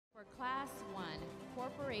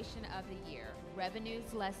Corporation of the Year,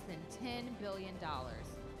 revenues less than $10 billion.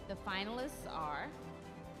 The finalists are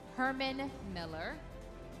HermanMiller,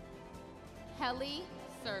 Heli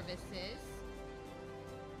Services,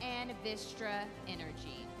 and Vistra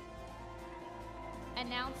Energy.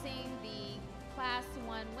 Announcing the Class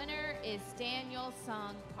 1 winner is Daniel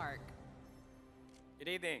Sung Park. Good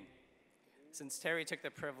evening. Since Terry took the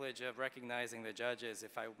privilege of recognizing the judges,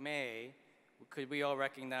 if I may, could we all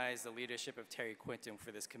recognize the leadership of Terry Quinton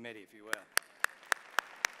for this committee, if you will?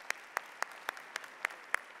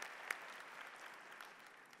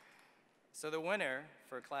 So the winner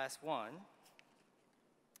for Class 1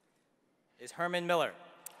 is HermanMiller.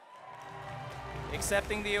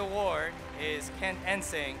 Accepting the award is Kent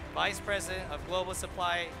Ensing, Vice President of Global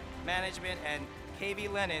Supply Management, and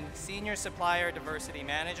KV Lennon, Senior Supplier Diversity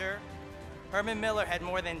Manager. HermanMiller had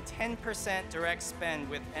more than 10% direct spend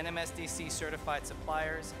with NMSDC certified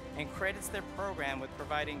suppliers and credits their program with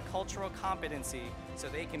providing cultural competency so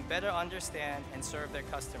they can better understand and serve their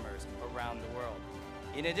customers around the world.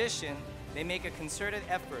 In addition, they make a concerted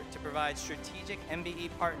effort to provide strategic MBE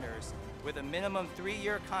partners with a minimum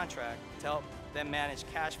 3-year contract to help them manage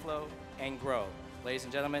cash flow and grow. Ladies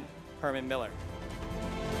and gentlemen, HermanMiller.